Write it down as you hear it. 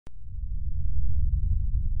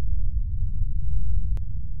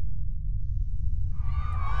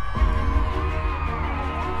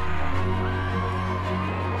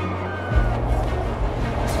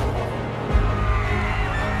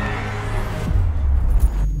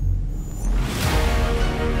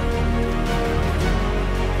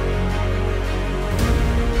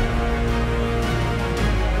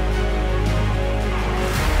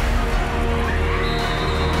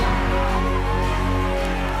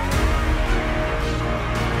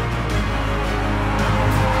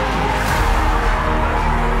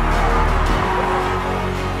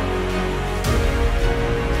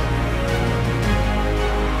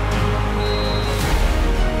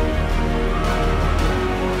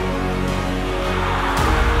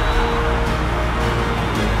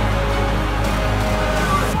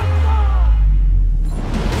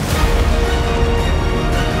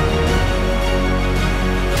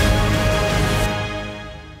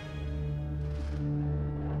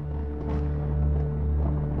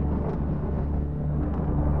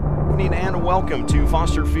welcome to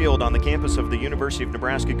Foster Field on the campus of the University of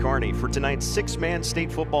Nebraska-Kearney for tonight's six-man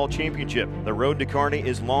state football championship. The road to Kearney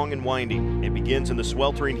is long and winding. It begins in the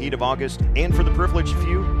sweltering heat of August, and for the privileged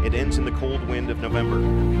few, it ends in the cold wind of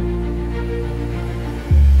November.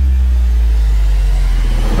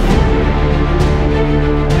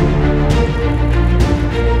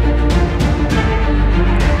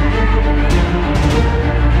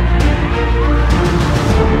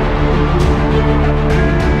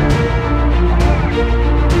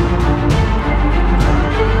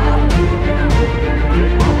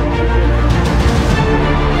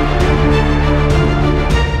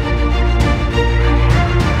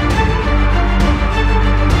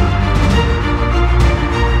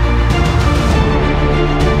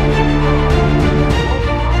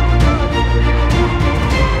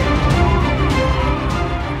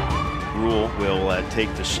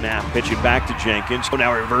 Take the snap, pitch it back to Jenkins. So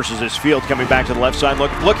now he reverses his field, coming back to the left side,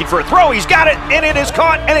 looking for a throw. He's got it, and it is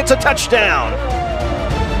caught, and it's a touchdown.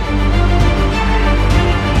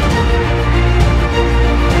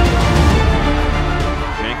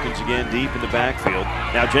 Jenkins again deep in the backfield.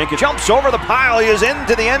 Now Jenkins jumps over the pile. He is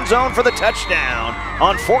into the end zone for the touchdown.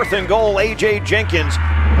 On 4th and goal, AJ Jenkins.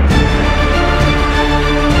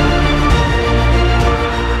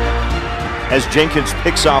 As Jenkins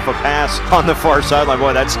picks off a pass on the far sideline.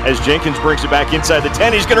 Boy, that's as Jenkins brings it back inside the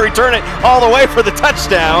 10. He's going to return it all the way for the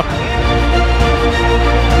touchdown.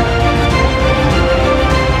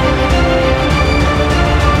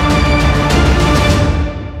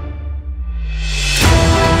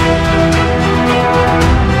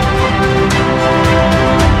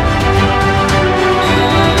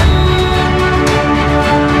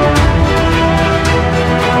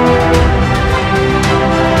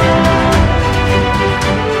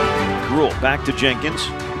 Back to Jenkins.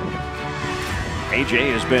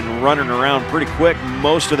 AJ has been running around pretty quick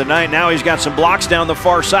most of the night. Now he's got some blocks down the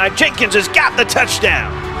far side. Jenkins has got the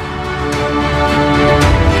touchdown.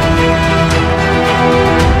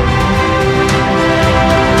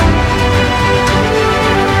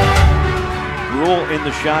 In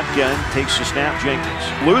the shotgun, takes the snap.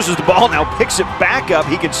 Jenkins loses the ball, now picks it back up.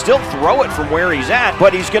 He can still throw it from where he's at,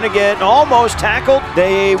 but he's going to get almost tackled.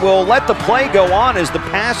 They will let the play go on as the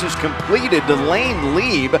pass is completed to Lane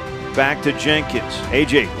Lieb. Back to Jenkins.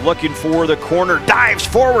 AJ looking for the corner, dives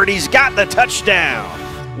forward. He's got the touchdown.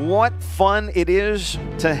 What fun it is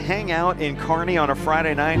to hang out in Kearney on a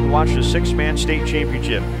Friday night and watch the six-man state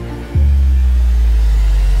championship.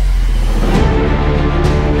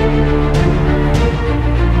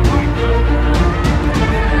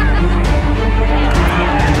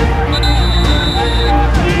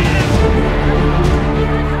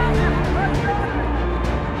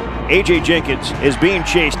 AJ Jenkins is being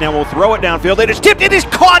chased. Now we'll throw it downfield. It is tipped. It is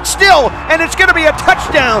caught still, and it's going to be a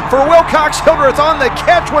touchdown for Wilcox-Hildreth. On the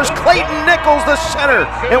catch was Clayton Nichols, the center.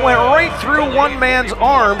 It went right through one man's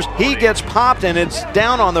arms. He gets popped, and it's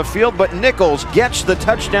down on the field, but Nichols gets the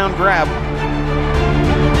touchdown grab.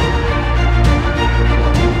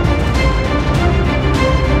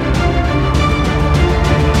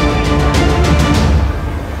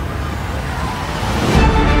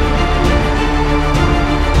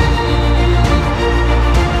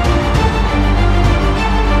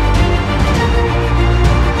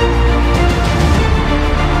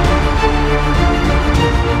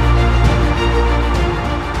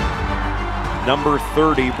 Number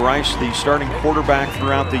 30, Bryce, the starting quarterback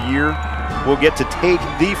throughout the year, will get to take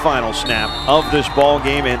the final snap of this ball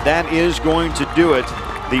game, and that is going to do it.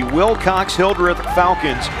 The Wilcox-Hildreth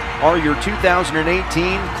Falcons are your 2018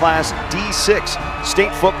 Class D6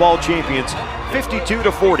 state football champions,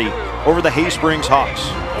 52-40 over the Hay Springs Hawks.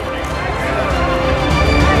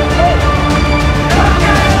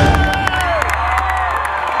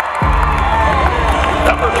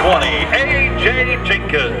 Number 20, AJ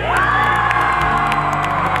Jenkins.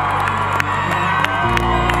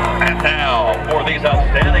 Now, for these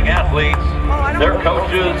outstanding athletes, their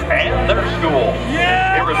coaches, and their school.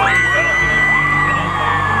 Here is